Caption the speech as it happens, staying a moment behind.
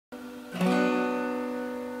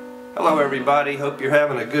Hello everybody, hope you're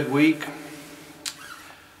having a good week.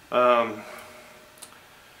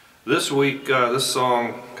 This week this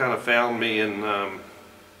song kind of found me, and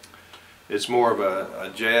it's more of a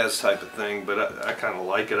jazz type of thing, but I kind of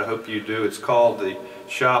like it. I hope you do. It's called The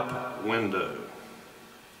Shop Window.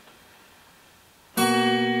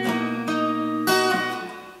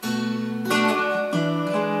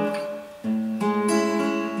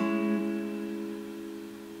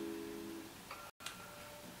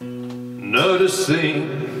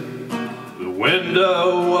 Noticing the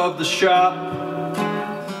window of the shop,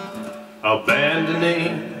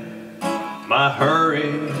 abandoning my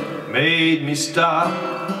hurry made me stop,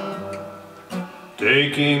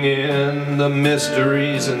 taking in the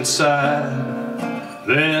mysteries inside.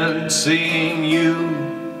 Then seeing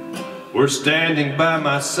you were standing by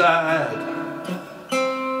my side,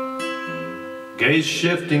 gaze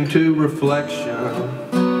shifting to reflection,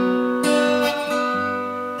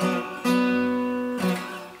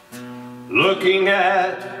 looking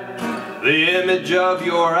at the image of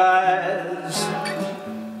your eyes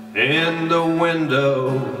in the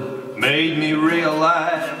window made me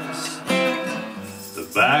realize the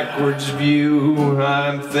backwards view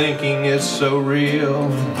I'm thinking is so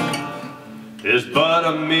real is but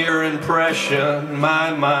a mere impression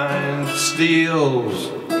my mind steals,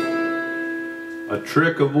 a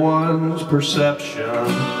trick of one's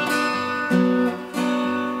perception.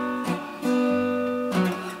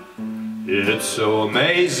 It's so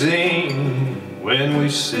amazing when we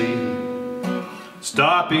see,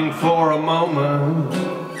 stopping for a moment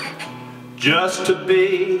just to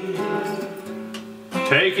be,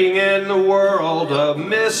 taking in the world of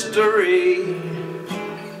mystery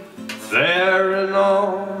there in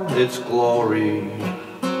all its glory.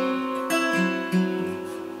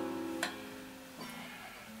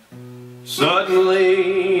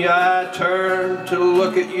 Suddenly I turn to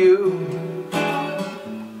look at you.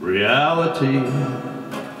 Reality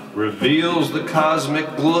reveals the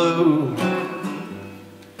cosmic glue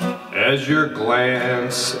as your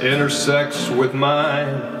glance intersects with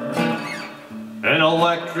mine, an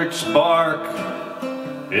electric spark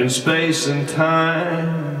in space and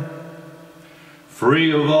time,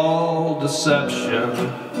 free of all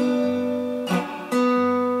deception.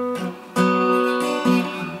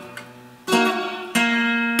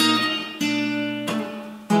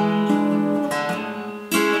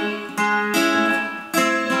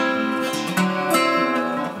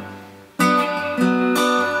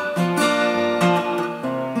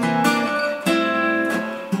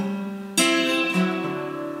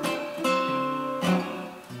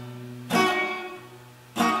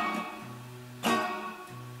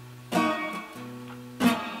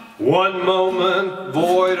 One moment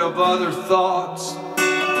void of other thoughts,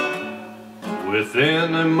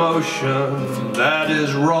 within emotion that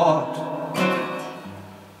is wrought,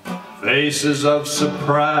 faces of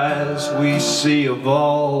surprise we see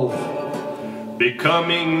evolve,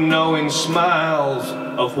 becoming knowing smiles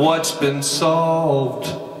of what's been solved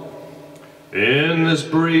in this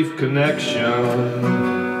brief connection.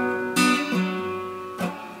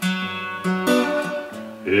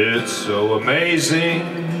 It's so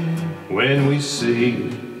amazing when we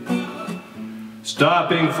see,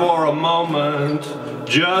 stopping for a moment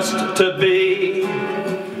just to be,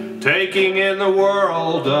 taking in the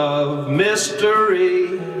world of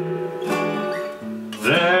mystery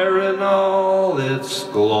there in all its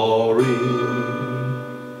glory.